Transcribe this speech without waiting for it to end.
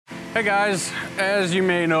Hey guys, as you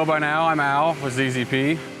may know by now, I'm Al with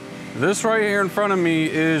ZZP. This right here in front of me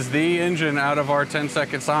is the engine out of our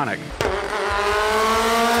 10-second Sonic.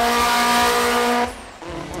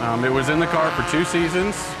 It was in the car for 2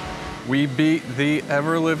 seasons. We beat the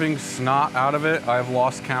ever-living snot out of it. I've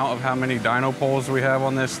lost count of how many dyno poles we have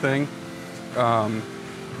on this thing.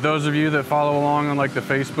 Those of you that follow along on like the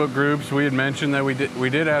Facebook groups, we had mentioned that we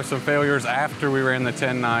did have some failures after we ran the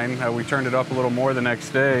 10.9. We turned it up a little more the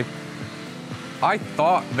next day. I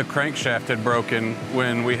thought the crankshaft had broken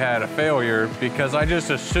when we had a failure because I just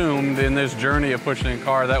assumed in this journey of pushing a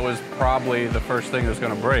car that was probably the first thing that was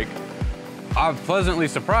going to break. I'm pleasantly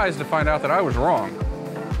surprised to find out that I was wrong.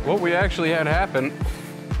 What we actually had happen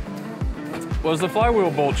was the flywheel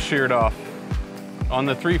bolt sheared off on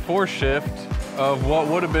the 3/4 shift of what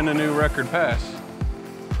would have been a new record pass.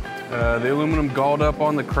 The aluminum galled up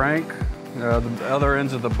on the crank. The other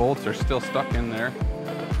ends of the bolts are still stuck in there.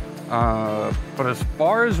 But as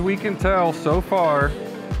far as we can tell so far,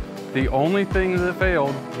 the only thing that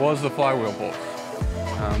failed was the flywheel bolts.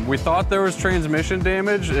 We thought there was transmission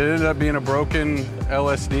damage. It ended up being a broken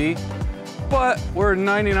LSD, but we're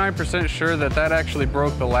 99% sure that that actually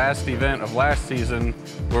broke the last event of last season,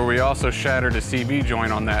 where we also shattered a CB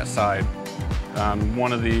joint on that side.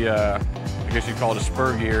 One of the, I guess you'd call it a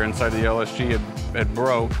spur gear inside the LSG had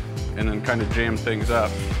broke and then kind of jammed things up.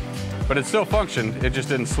 But it still functioned, it just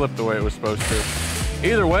didn't slip the way it was supposed to.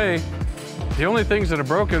 Either way, the only things that are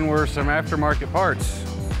broken were some aftermarket parts.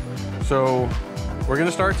 So we're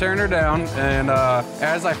gonna start tearing her down, and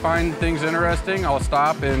as I find things interesting, I'll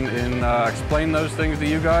stop and explain those things to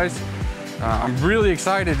you guys. I'm really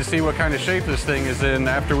excited to see what kind of shape this thing is in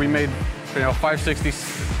after we made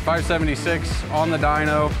 576 on the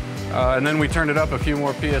dyno, and then we turned it up a few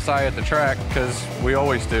more PSI at the track, because we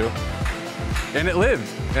always do. And it lived.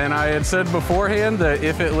 And I had said beforehand that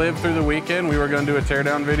if it lived through the weekend, we were going to do a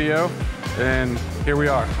teardown video. And here we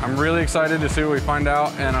are. I'm really excited to see what we find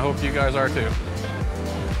out, and I hope you guys are too.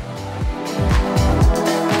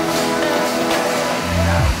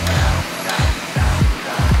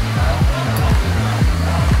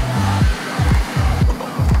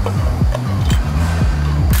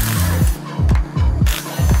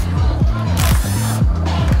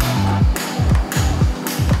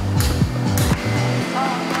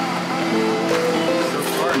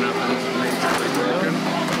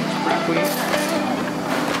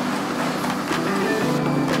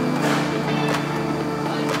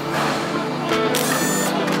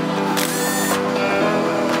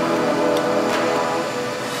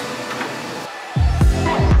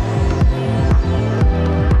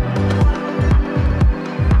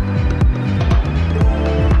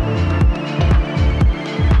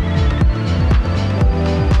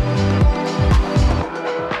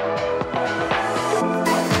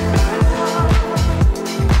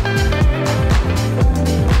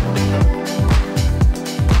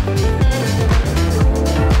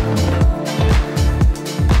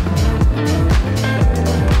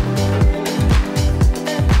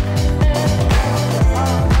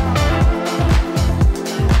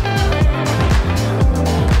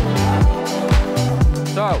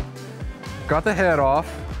 Got the head off,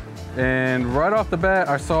 and right off the bat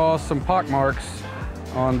I saw some pock marks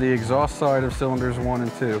on the exhaust side of cylinders 1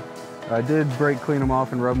 and 2. I did brake clean them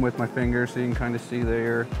off and rub them with my finger so you can kind of see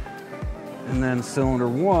there. And then cylinder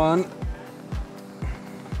 1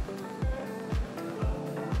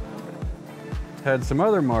 had some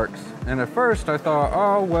other marks, and at first I thought,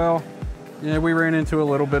 oh well, yeah, we ran into a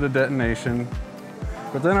little bit of detonation.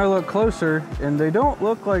 But then I looked closer and they don't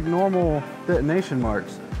look like normal detonation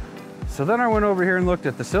marks. So then I went over here and looked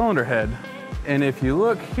at the cylinder head, and if you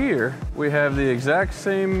look here, we have the exact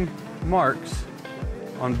same marks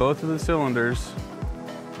on both of the cylinders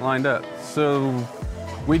lined up. So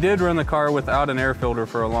we did run the car without an air filter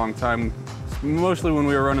for a long time, mostly when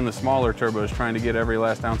we were running the smaller turbos, trying to get every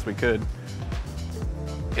last ounce we could.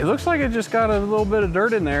 It looks like it just got a little bit of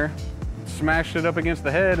dirt in there, smashed it up against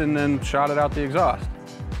the head, and then shot it out the exhaust.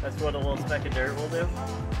 That's what a little speck of dirt will do?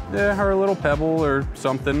 Yeah, or a little pebble or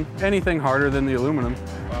something. Anything harder than the aluminum.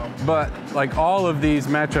 Wow. But like all of these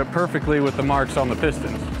match up perfectly with the marks on the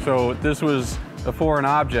pistons. So this was a foreign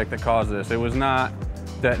object that caused this. It was not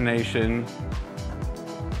detonation,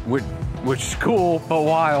 which is cool but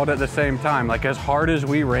wild at the same time. Like, as hard as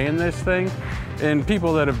we ran this thing, and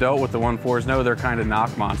people that have dealt with the 1.4s know they're kind of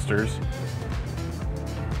knock monsters,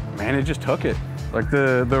 man, it just took it. Like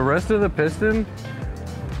the rest of the piston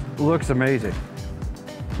looks amazing.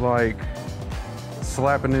 Like,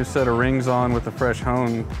 slap a new set of rings on with a fresh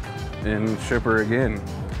hone and ship her again.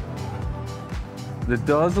 It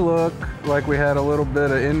does look like we had a little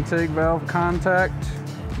bit of intake valve contact,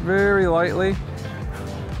 very lightly,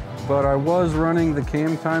 but I was running the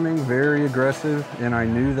cam timing very aggressive and I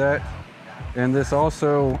knew that. And this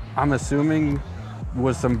also, I'm assuming,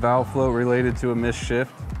 was some valve float related to a missed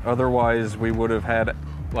shift. Otherwise, we would have had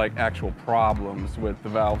like actual problems with the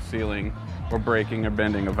valve sealing or breaking or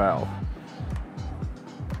bending a valve.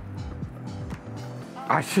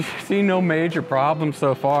 I see no major problems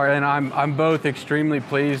so far, and I'm both extremely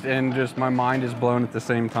pleased and just my mind is blown at the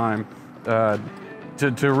same time.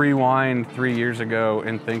 To rewind 3 years ago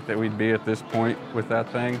and think that we'd be at this point with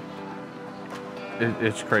that thing,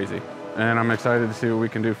 it's crazy. And I'm excited to see what we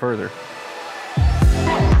can do further.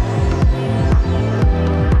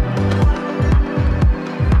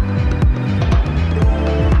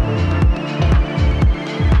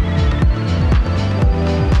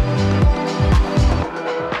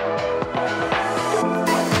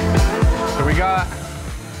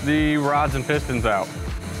 The rods and pistons out.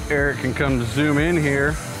 Eric can come zoom in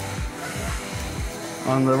here.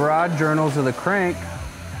 On the rod journals of the crank,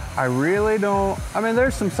 I really don't, I mean,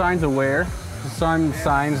 there's some signs of wear, some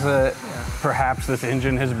signs that perhaps this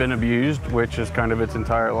engine has been abused, which is kind of its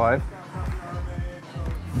entire life.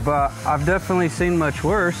 But I've definitely seen much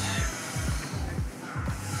worse.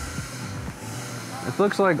 It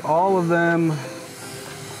looks like all of them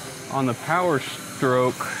on the power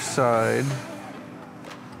stroke side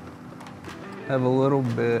have a little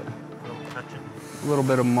bit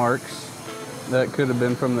of marks. That could have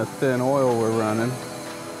been from the thin oil we're running.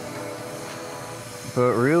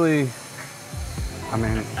 But really, I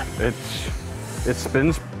mean, it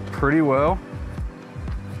spins pretty well.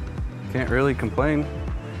 Can't really complain.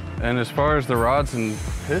 And as far as the rods and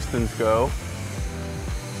pistons go,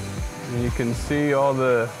 you can see all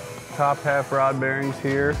the top half rod bearings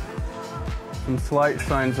here. Some slight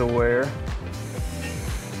signs of wear.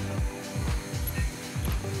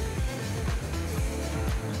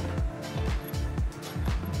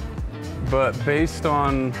 But based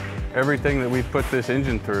on everything that we've put this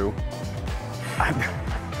engine through,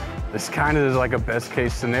 this kind of is like a best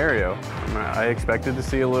case scenario. I expected to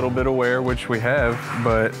see a little bit of wear, which we have,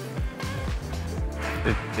 but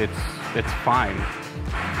it's fine.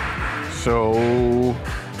 So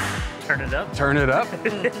turn it up. Turn it up.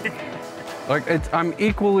 Like I'm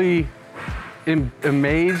equally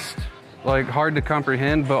amazed, like hard to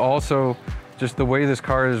comprehend, but also just the way this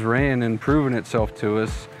car has ran and proven itself to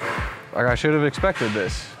us. Like I should have expected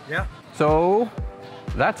this. Yeah. So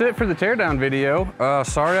that's it for the teardown video.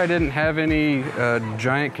 Sorry I didn't have any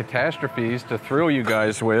giant catastrophes to thrill you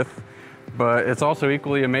guys with, but it's also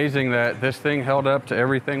equally amazing that this thing held up to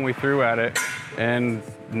everything we threw at it, and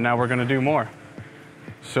now we're gonna do more.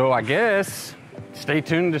 So I guess stay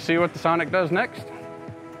tuned to see what the Sonic does next.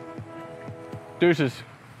 Deuces.